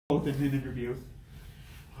in an interview.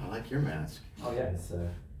 I like your mask. Oh yeah, it's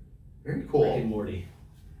very cool. Rick and Morty.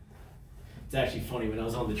 It's actually funny, when I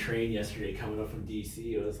was on the train yesterday coming up from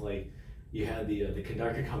DC, it was like, you had the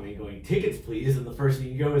conductor coming going, "Tickets please," and the first thing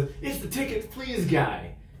you go is, "It's the tickets please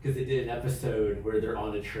guy." Because they did an episode where they're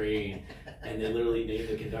on a train and they literally named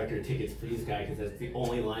the conductor "Tickets please guy" because that's the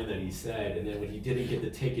only line that he said. And then when he didn't get the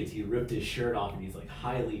tickets, he ripped his shirt off and he's like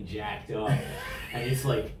highly jacked up. And it's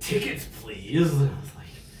like, "Tickets please." And I was like,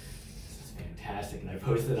 this is fantastic. And I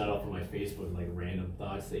posted that up on my Facebook, like random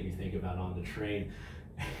thoughts that you think about on the train.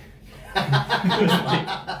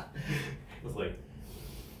 it was like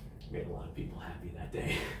made a lot of people happy that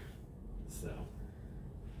day. So,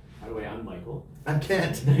 by the way, I'm Michael. I'm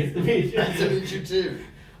Kent. Nice to meet you. Nice to meet you too.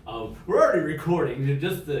 We're already recording.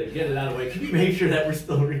 Just to get it out of the way, can you make sure that we're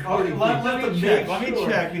still recording? Let me check. Let me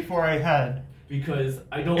check before I head. Because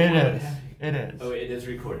I don't want to have... It is. Oh, it is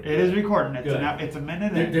recording. It is recording. It's a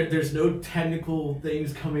minute in. There's no technical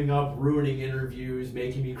things coming up, ruining interviews,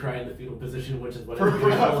 making me cry in the fetal position, which is what for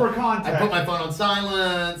context. I put my phone on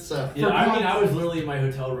silence. Yeah, I was literally in my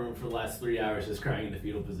hotel room for the last 3 hours just crying in the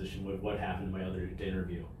fetal position with what happened in my other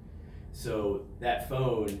interview. So that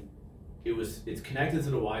phone, it's connected to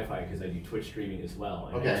the Wi-Fi because I do Twitch streaming as well.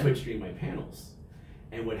 And I Twitch stream my panels.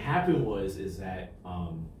 And what happened is that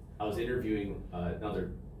I was interviewing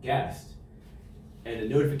another guest, and a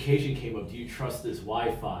notification came up, "Do you trust this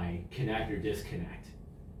Wi-Fi? Connect or disconnect?"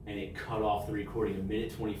 And it cut off the recording a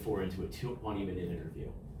minute 24 into a 20-minute interview.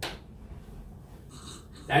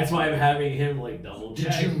 That's why I'm having him like double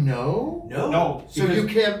check. Did you know? No. So you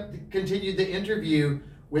continued the interview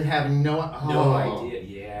with having no idea.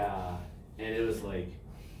 Yeah. And it was like,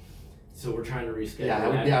 so we're trying to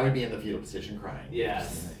reschedule. Yeah, I would be in the fetal position crying.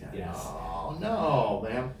 Yes. Oh no,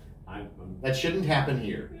 man. That shouldn't happen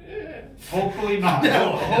here. Hopefully not.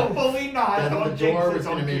 No, hopefully not. The door was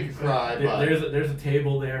going to make you cry. There's a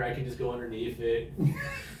table there. I can just go underneath it.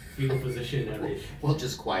 Fetal position, everything. We'll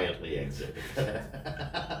just quietly exit.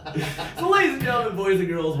 So, ladies and gentlemen, boys and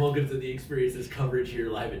girls, welcome to the Experiences coverage here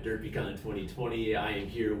live at DerpyCon 2020. I am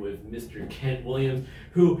here with Mr. Kent Williams,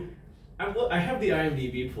 who I have the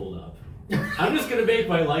IMDb pulled up. I'm just going to make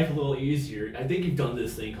my life a little easier. I think you've done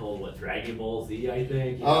this thing called, Dragon Ball Z, I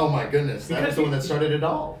think. Oh my goodness, that was the one that started it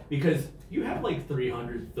all. Because you have like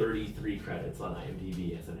 333 credits on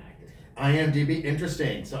IMDb as an actor. IMDb,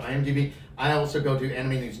 interesting. So IMDb, I also go to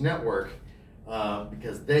Anime News Network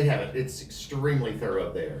because they have it. It's extremely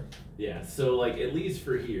thorough there. Yeah, so at least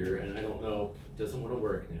for here, and I don't know, it doesn't want to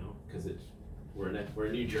work now because we're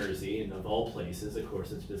in New Jersey, and of all places, of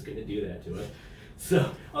course, it's just going to do that to us.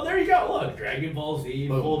 So, there you go. Look, Dragon Ball Z,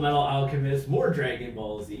 Full Metal Alchemist, more Dragon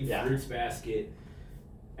Ball Z, Fruits Basket,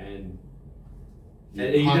 and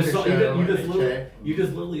you just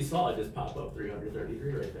literally saw it just pop up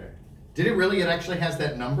 333 right there. Did it really? It actually has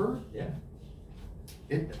that number? Yeah.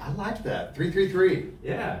 I like that. 333.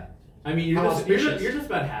 Yeah. I mean, you're just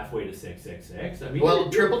about halfway to 666. I mean, well,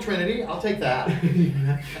 Triple Trinity, I'll take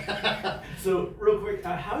that. So, real quick,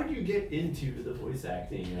 how did you get into the voice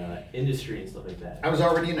acting industry and stuff like that? I was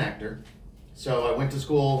already an actor. So I went to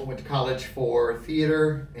school, went to college for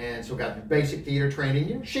theater, and so got basic theater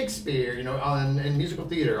training, Shakespeare, and musical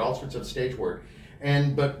theater, all sorts of stage work.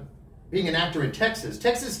 But being an actor in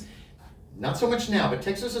Texas, not so much now, but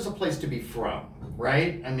Texas is a place to be from,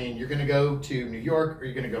 right? I mean, you're going to go to New York or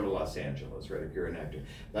you're going to go to Los Angeles, right, if you're an actor.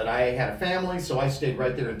 But I had a family, so I stayed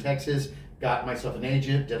right there in Texas, got myself an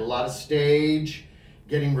agent, did a lot of stage,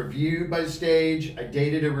 getting reviewed by stage. I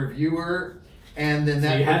dated a reviewer, and then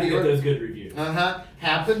that you had reviewer, to get those good reviews.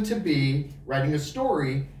 Happened to be writing a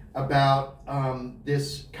story about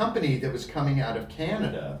this company that was coming out of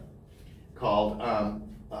Canada called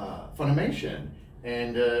Funimation,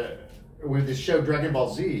 and with this show Dragon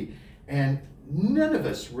Ball Z, and none of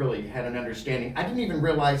us really had an understanding. I didn't even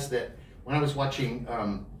realize that when I was watching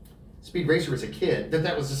Speed Racer as a kid,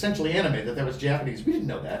 that was essentially anime, that was Japanese. We didn't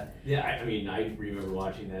know that. Yeah, I mean, I remember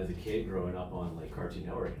watching that as a kid growing up on Cartoon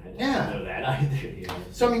Network, and I didn't know that either.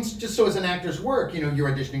 So I mean, just so as an actor's work, you're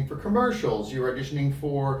auditioning for commercials, you're auditioning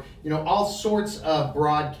for, all sorts of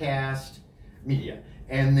broadcast media.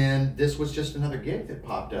 And then this was just another gig that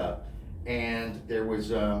popped up. And there was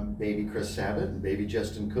baby Chris Sabat and baby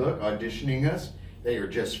Justin Cook auditioning us. They were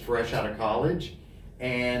just fresh out of college,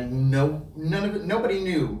 and nobody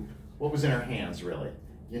knew what was in our hands, really.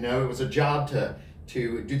 It was a job to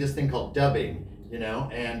do this thing called dubbing,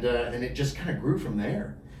 and it just kind of grew from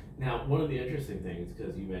there. Now, one of the interesting things,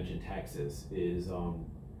 because you mentioned Texas, is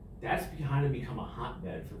that's kind of become a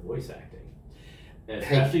hotbed for voice acting.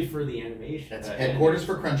 especially for the animation. That's headquarters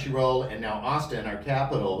for Crunchyroll, and now Austin, our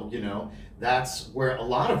capital. You know, that's where a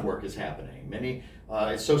lot of work is happening. Many.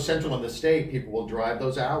 It's so central in the state. People will drive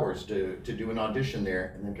those hours to do an audition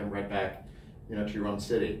there, and then come right back, you know, to your own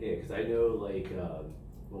city. Yeah, because I know, like,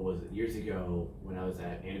 what was it, years ago when I was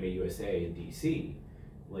at Anime USA in DC,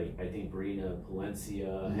 like, I think Brina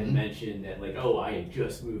Palencia had mentioned that, like, oh, I had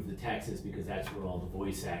just moved to Texas because that's where all the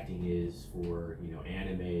voice acting is for, you know,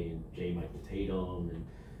 anime and J. Michael Tatum. And,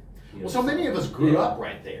 you know, well, so many of us grew up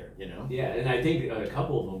right there, you know? Yeah, and I think a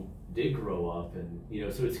couple of them did grow up, and, you know,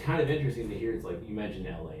 so it's kind of interesting to hear. It's like, you mentioned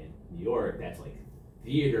LA and New York, that's like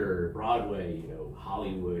theater, Broadway, you know,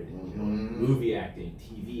 Hollywood, you know, movie acting,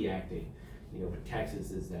 TV acting, you know, but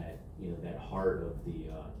Texas is that, you know, that heart of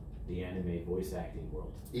the anime voice acting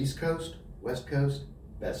world. East Coast, West Coast,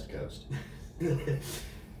 Best Coast.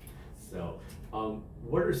 So,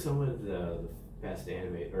 what are some of the best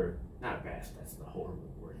anime, or not best, that's the horrible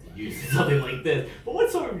word to use in something like this, but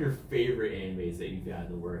what's some of your favorite animes that you've gotten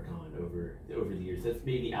to work on over the years that's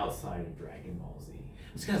maybe outside of Dragon Ball Z?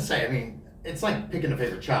 I was gonna say, I mean, it's like picking a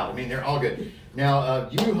favorite child. I mean, they're all good. Now,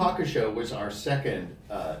 Yu Yu Hakusho was our second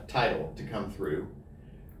title to come through.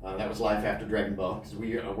 That was Life After Dragon Ball, because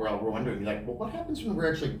we're all wondering, like, well, what happens when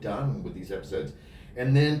we're actually done with these episodes?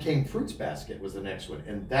 And then came Fruits Basket was the next one,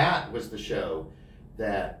 and that was the show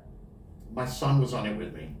that my son was on it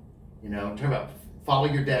with me. You know, talk about follow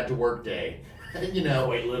your dad to work day. You know,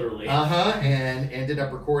 quite literally. And ended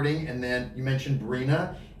up recording. And then you mentioned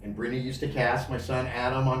Brina, and Brina used to cast my son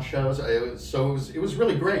Adam on shows. It was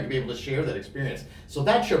really great to be able to share that experience. So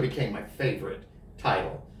that show became my favorite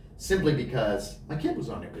title, simply because my kid was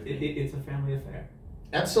on it with me. It's a family affair.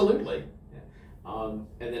 Absolutely. Yeah.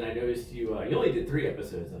 And then I noticed you only did 3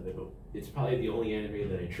 episodes of it, but it's probably the only anime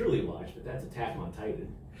that I truly watched. But that's Attack on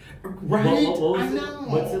Titan. Right? I know.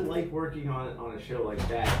 What's it like working on a show like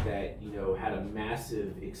that, you know, had a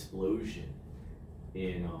massive explosion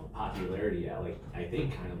in popularity at, like, I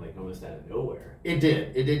think kind of like almost out of nowhere? It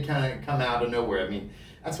did kind of come out of nowhere. I mean,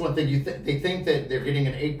 that's one thing. They think that they're getting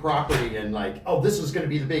an 8 property and like, oh, this is going to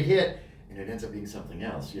be the big hit, and it ends up being something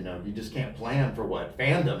else. You know, you just can't plan for what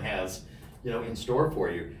fandom has, you know, in store for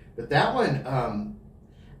you. But that one,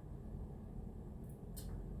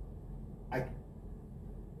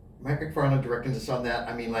 Mike McFarlane directed us on that.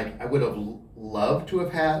 I mean, like, I would have loved to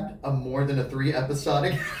have had a more than a 3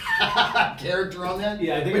 episodic character on that.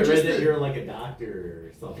 Yeah, I think I read that you're like a doctor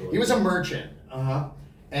or something. He was a merchant.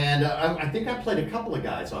 And I think I played a couple of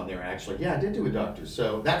guys on there, actually. Yeah, I did do a doctor.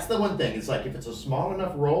 So that's the one thing. It's like, if it's a small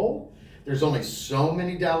enough role, there's only so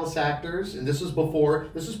many Dallas actors. And this was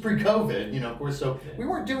pre-COVID, you know, of course. So we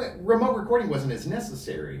weren't remote recording wasn't as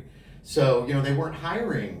necessary. So, you know, they weren't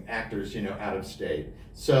hiring actors, you know, out of state.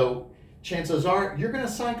 So chances are you're going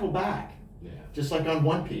to cycle back, just like on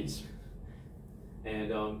One Piece.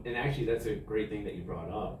 And actually, that's a great thing that you brought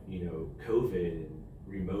up. You know, COVID and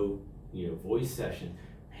remote, you know, voice session.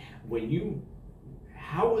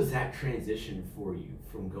 How was that transition for you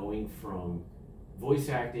from going from voice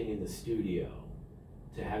acting in the studio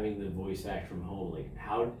to having the voice act from home? Like,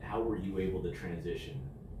 how were you able to transition?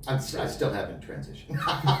 I still haven't transitioned.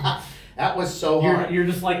 That was so hard. You're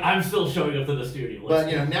just like, I'm still showing up to the studio. But,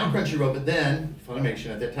 you know, now Crunchyroll, but then Funimation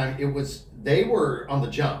at that time, they were on the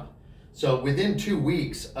jump. So within 2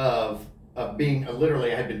 weeks of being,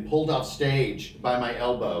 literally, I had been pulled off stage by my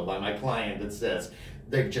elbow, by my client that says,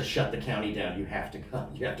 they just shut the county down. You have to go.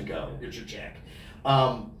 You have to go. Here's your check.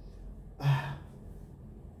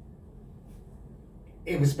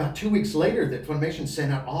 It was about 2 weeks later that Funimation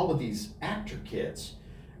sent out all of these actor kits.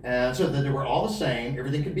 So that they were all the same,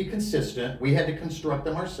 everything could be consistent. We had to construct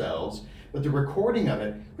them ourselves, but the recording of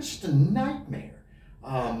it was just a nightmare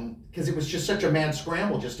because it was just such a mad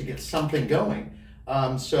scramble just to get something going.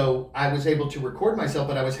 So I was able to record myself,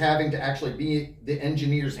 but I was having to actually be the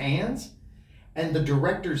engineer's hands and the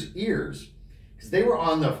director's ears, because they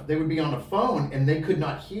would be on a phone and they could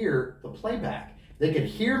not hear the playback. They could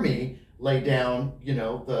hear me lay down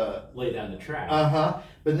the track.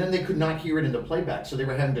 But then they could not hear it in the playback, so they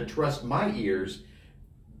were having to trust my ears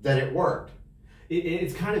that it worked.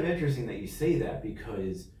 It's kind of interesting that you say that,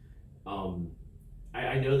 because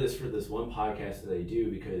I know this for this one podcast that I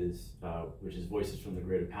do, because which is Voices from the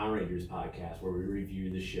Grid, Power Rangers podcast, where we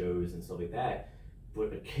review the shows and stuff like that.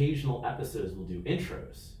 But occasional episodes we'll do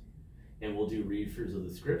intros, and we'll do read-throughs of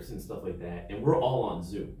the scripts and stuff like that, and we're all on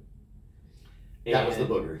Zoom. That was the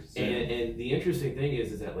booger. And the interesting thing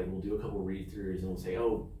is that, like, we'll do a couple read-throughs and we'll say,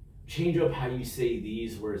 oh, change up how you say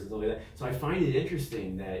these words and stuff like that. So I find it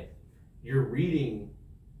interesting that you're doing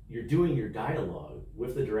your dialogue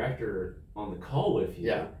with the director on the call with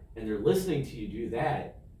you, and they're listening to you do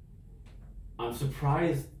that, I'm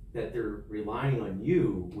surprised that they're relying on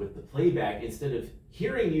you with the playback instead of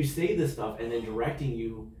hearing you say this stuff and then directing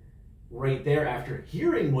you right there after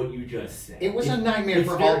hearing what you just said. It was a nightmare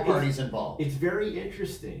for all parties involved. It's very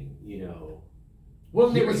interesting, you know.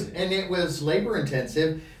 Well, it was labor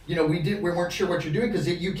intensive. You know, we weren't sure what you're doing because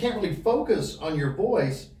you can't really focus on your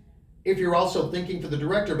voice if you're also thinking for the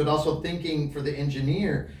director, but also thinking for the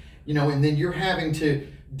engineer. You know, and then you're having to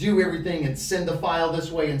do everything and send the file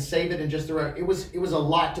this way and save it in just the right. It was a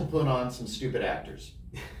lot to put on some stupid actors.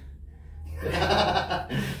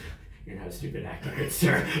 You're not a stupid actor, good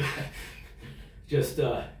sir. Just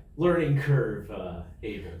learning curve,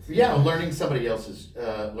 Abel. Yeah, learning somebody else's,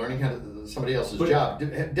 somebody else's job.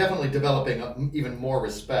 Definitely developing even more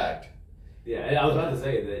respect. Yeah, and I was about to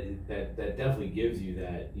say that definitely gives you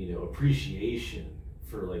that, you know, appreciation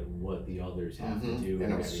for like what the others have to do.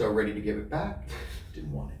 And I was so ready to give it back.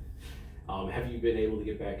 Didn't want it. Have you been able to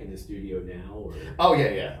get back in the studio now? Or? Oh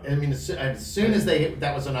yeah. I mean, as soon as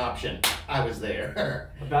that was an option, I was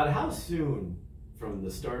there. About how soon from the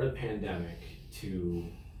start of pandemic to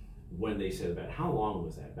when they said about how long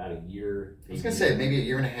was that? About a year? I was gonna say maybe a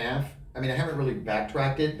year and a half. I mean, I haven't really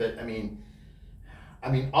backtracked it, but I mean,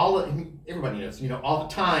 everybody knows, you know, all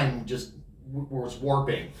the time just was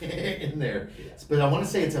warping in there. Yes. But I want to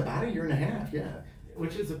say it's about a year and a half. Yeah.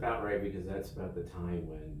 Which is about right because that's about the time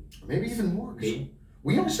when... Maybe even more.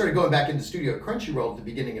 We only started going back into studio at Crunchyroll at the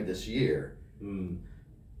beginning of this year.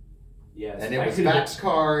 Yes. And it was fax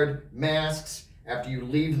card, masks. After you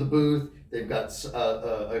leave the booth, they've got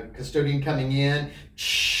a custodian coming in,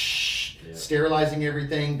 sterilizing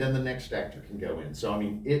everything, then the next actor can go in. So, I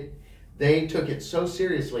mean, they took it so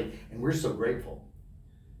seriously, and we're so grateful.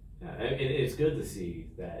 It's good to see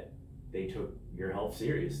that they took your help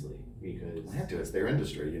seriously. Because they have to. It's their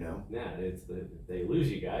industry, you know. Yeah, they lose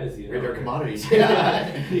you guys. You know, they're commodities.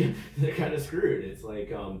 Yeah, they're kind of screwed. It's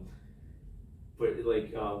like,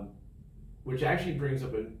 which actually brings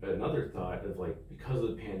up another thought of like because of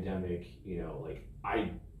the pandemic, you know, like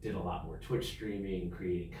I did a lot more Twitch streaming,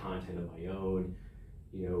 creating content of my own.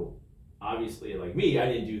 You know, obviously, like me, I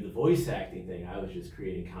didn't do the voice acting thing. I was just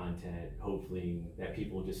creating content, hopefully that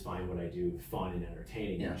people just find what I do fun and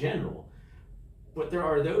entertaining in general. But there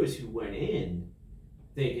are those who went in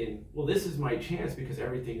thinking, well, this is my chance because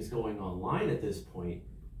everything's going online at this point.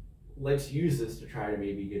 Let's use this to try to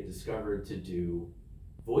maybe get discovered to do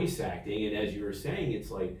voice acting. And as you were saying,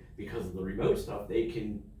 it's like because of the remote stuff, they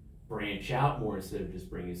can branch out more instead of just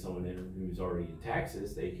bringing someone in who's already in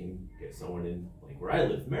Texas. They can get someone in like where I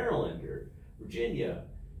live, Maryland or Virginia,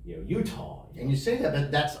 you know, Utah. And you say that,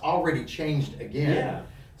 but that's already changed again. Yeah.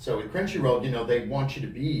 So with Crunchyroll, you know, they want you to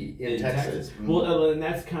be in Texas. Mm-hmm. Well, and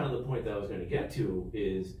that's kind of the point that I was going to get to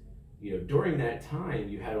is, you know, during that time,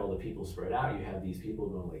 you had all the people spread out. You have these people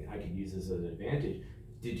going like, I could use this as an advantage.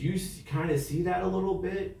 Did you kind of see that a little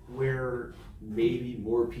bit where maybe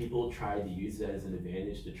more people tried to use that as an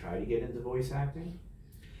advantage to try to get into voice acting?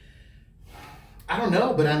 I don't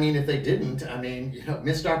know, but I mean, if they didn't, I mean, you know,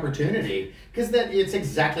 missed opportunity, because it's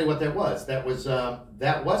exactly what that was. That was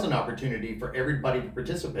an opportunity for everybody to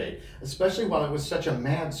participate, especially while it was such a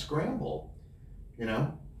mad scramble, you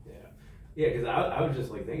know. Yeah, because I was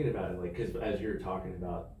just like thinking about it, like, because as you're talking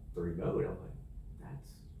about the remote, I'm like,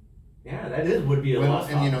 that would be a lot.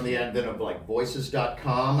 And you know, the advent of like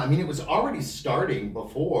Voices.com. I mean, it was already starting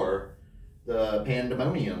before the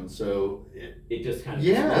pandemonium, so it just kind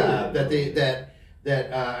of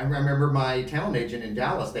I remember my talent agent in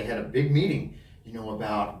Dallas, they had a big meeting, you know,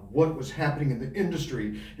 about what was happening in the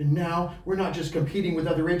industry. And now we're not just competing with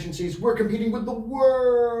other agencies, we're competing with the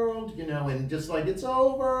world, you know, and just like it's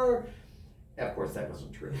over. Of course, that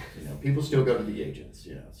wasn't true. You know, people still go to the agents,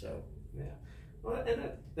 you know, so. Yeah. Well,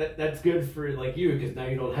 and that's good for like you, because now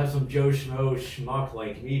you don't have some Joe Schmo schmuck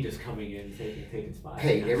like me just coming in taking spots.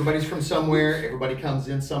 Hey, everybody's from somewhere. Everybody comes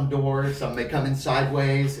in some door. Some may come in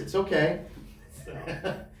sideways. It's okay. So,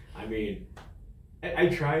 I mean, I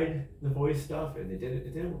tried the voice stuff and it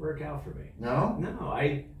didn't work out for me. No? No,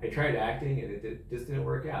 I tried acting and it just didn't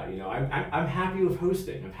work out. You know, I'm happy with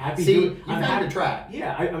hosting. I'm happy. You found a track.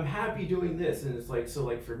 Yeah, I'm happy doing this, and it's like so.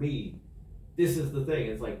 Like for me, this is the thing.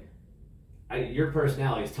 It's like. Your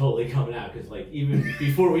personality is totally coming out because, like, even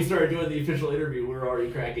before we started doing the official interview, we were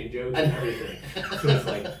already cracking jokes and everything. So it's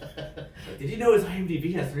like, did you know his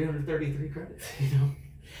IMDb has 333 credits? You know.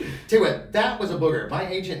 Tell you what, that was a booger. My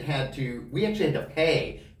agent we actually had to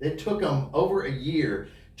pay. It took them over a year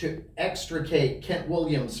to extricate Kent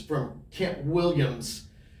Williams from Kent Williams,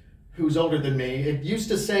 who's older than me, it used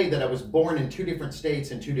to say that I was born in 2 different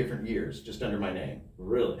states in 2 different years, just under my name.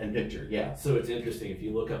 Really? And picture, yeah. So it's interesting, if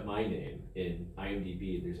you look up my name in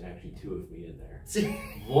IMDb, there's actually 2 of me in there. See?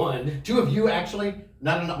 One... 2 of you, actually?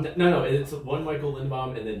 No, it's one Michael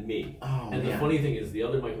Lindbaum and then me. Oh, and man. the funny thing is, the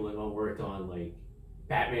other Michael Lindbaum worked on, like,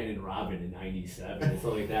 Batman and Robin in '97 and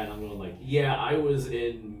stuff like that. And I'm going like, yeah, I was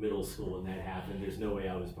in middle school when that happened. There's no way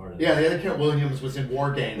I was part of that. Yeah, the other Kent Williams was in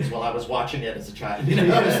War Games while I was watching it as a child. You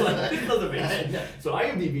know, it's like, this doesn't make sense. So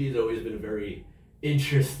IMDb has always been a very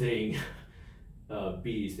interesting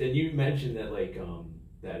beast. And you mentioned that, like,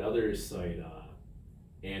 that other site,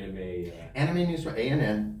 Anime News for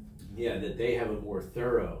ANN. Yeah, that they have a more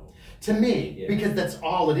thorough. To me, Yeah. because that's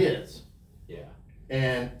all it is. Yeah.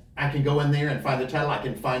 And I can go in there and find the title. I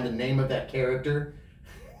can find the name of that character.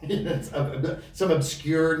 Some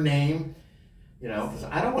obscure name. You know, 'cause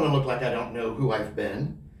I don't want to look like I don't know who I've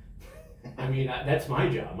been. I mean, that's my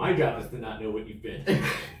job. My job is to not know what you've been.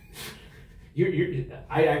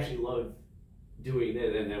 I actually love doing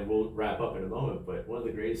this, and then we'll wrap up in a moment, but one of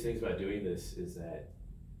the greatest things about doing this is that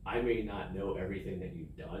I may not know everything that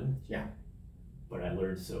you've done. Yeah. But I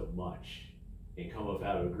learned so much and come up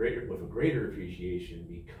out of a greater appreciation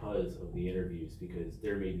because of the interviews, because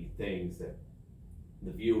there may be things that the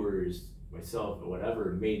viewers, myself, or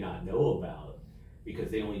whatever, may not know about because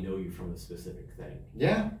they only know you from a specific thing.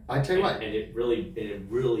 Yeah, I tell you what. And it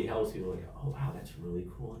really helps people like, oh wow, that's really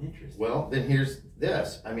cool and interesting. Well, then here's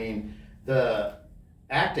this. I mean, the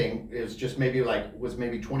acting was maybe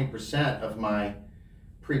 20% of my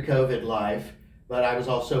pre-COVID life, but I was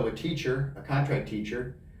also a teacher, a contract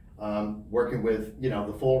teacher, working with,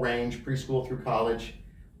 the full range, preschool through college,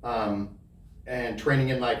 and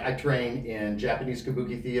training I train in Japanese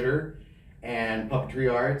kabuki theater and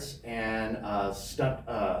puppetry arts and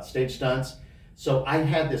stage stunts. So I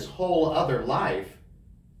had this whole other life,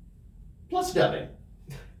 plus dubbing.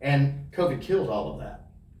 And COVID killed all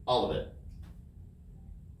of it.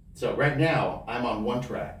 So right now, I'm on one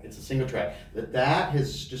track. It's a single track. That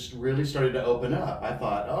has just really started to open up. I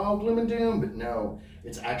thought, oh, gloom and doom, but no,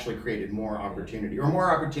 it's actually created more opportunity, or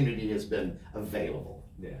more opportunity has been available.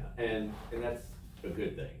 Yeah, and that's a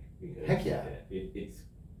good thing. Because heck yeah. It's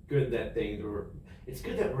good that it's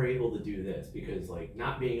good that we're able to do this, because like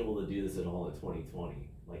not being able to do this at all in 2020,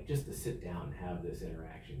 like just to sit down and have this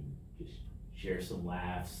interaction, just share some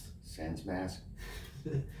laughs. Sans mask.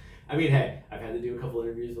 I mean, hey, I've had to do a couple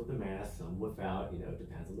interviews with the mask, some without, it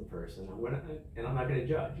depends on the person. I'm not going to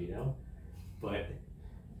judge, but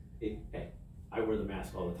hey, I wear the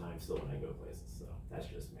mask all the time still when I go places, so that's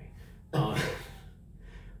just me.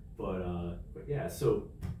 But yeah, so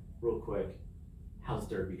real quick, how's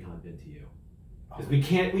DerpyCon been to you? Because we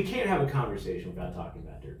can't have a conversation without talking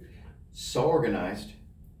about DerpyCon. So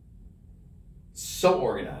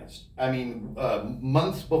organized. I mean,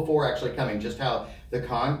 months before actually coming, just how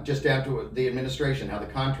just down to the administration, how the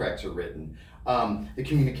contracts are written, the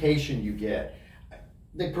communication you get.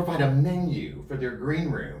 They provide a menu for their green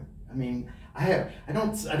room. I mean, I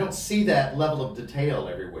don't see that level of detail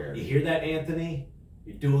everywhere. You hear that, Anthony?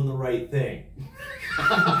 You're doing the right thing.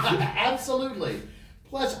 Absolutely.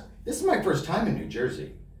 Plus, this is my first time in New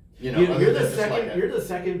Jersey. You're the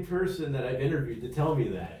second person that I've interviewed to tell me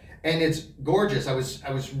that. And it's gorgeous. I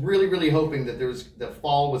was really, really hoping that the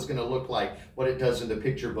fall was going to look like what it does in the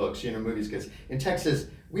picture books, movies. Because in Texas,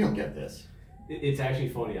 we don't get this. It's actually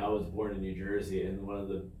funny. I was born in New Jersey, and one of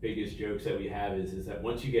the biggest jokes that we have is that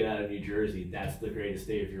once you get out of New Jersey, that's the greatest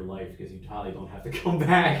day of your life because you probably don't have to come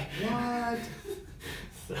back. What?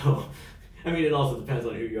 So, I mean, it also depends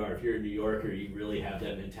on who you are. If you're a New Yorker, you really have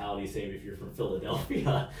that mentality. Same if you're from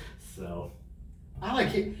Philadelphia. So, I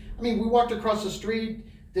like it. I mean, we walked across the street.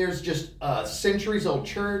 There's just a centuries-old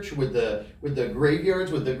church with the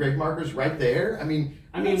graveyards, with the grave markers right there. I mean,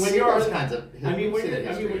 when you're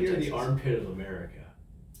the armpit of America.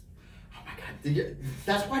 Oh my God!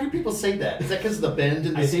 That's why do people say that? Is that because of the bend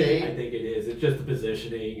in the state? I think it is. It's just the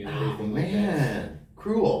positioning and everything. Oh man, like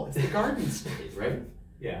cruel! It's the Garden State, right?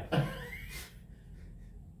 Yeah.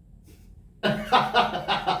 I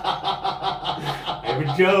have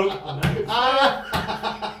a joke.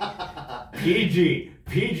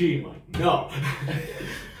 PG, Mike. No.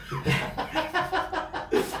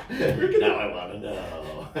 Now I want to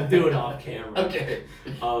know. Do it off camera. Okay.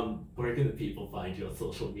 Where can the people find you on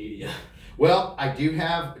social media? Well, I do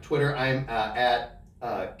have Twitter. I'm at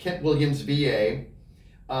Kent Williams VA.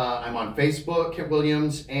 I'm on Facebook, Kent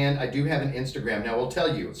Williams, and I do have an Instagram. Now, I'll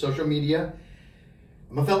tell you, social media,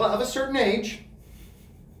 I'm a fella of a certain age.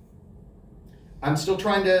 I'm still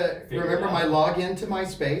trying to remember my login to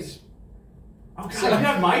MySpace. Oh God, you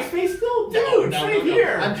have MySpace still? Dude, same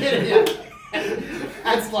here. I'm kidding you.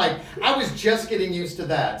 That's like, I was just getting used to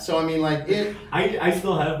that. So I mean, like I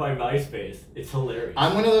still have my MySpace. It's hilarious.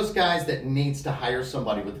 I'm one of those guys that needs to hire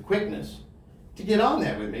somebody with the quickness to get on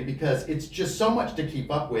that with me because it's just so much to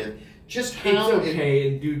keep up with. Just how it's okay.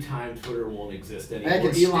 In due time, Twitter won't exist anymore. I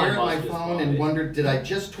could stare at my Musk phone and wonder, did I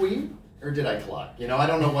just tweet or did I clock? You know, I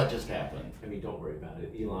don't know what just happened. I mean, don't worry about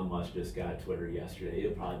it. Elon Musk just got Twitter yesterday.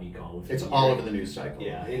 It'll probably be gone within It's all over the news cycle.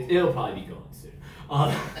 Yeah, it'll probably be gone soon.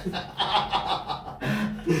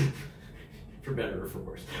 For better or for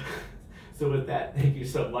worse. So with that, thank you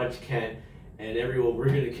so much, Kent. And everyone, we're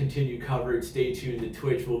going to continue coverage. Stay tuned. The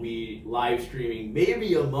Twitch will be live streaming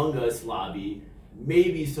maybe Among Us lobby,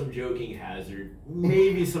 maybe some Joking Hazard,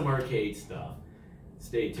 maybe some arcade stuff.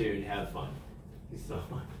 Stay tuned. Have fun. Thank you so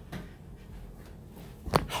much.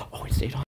 Oh, it stayed on.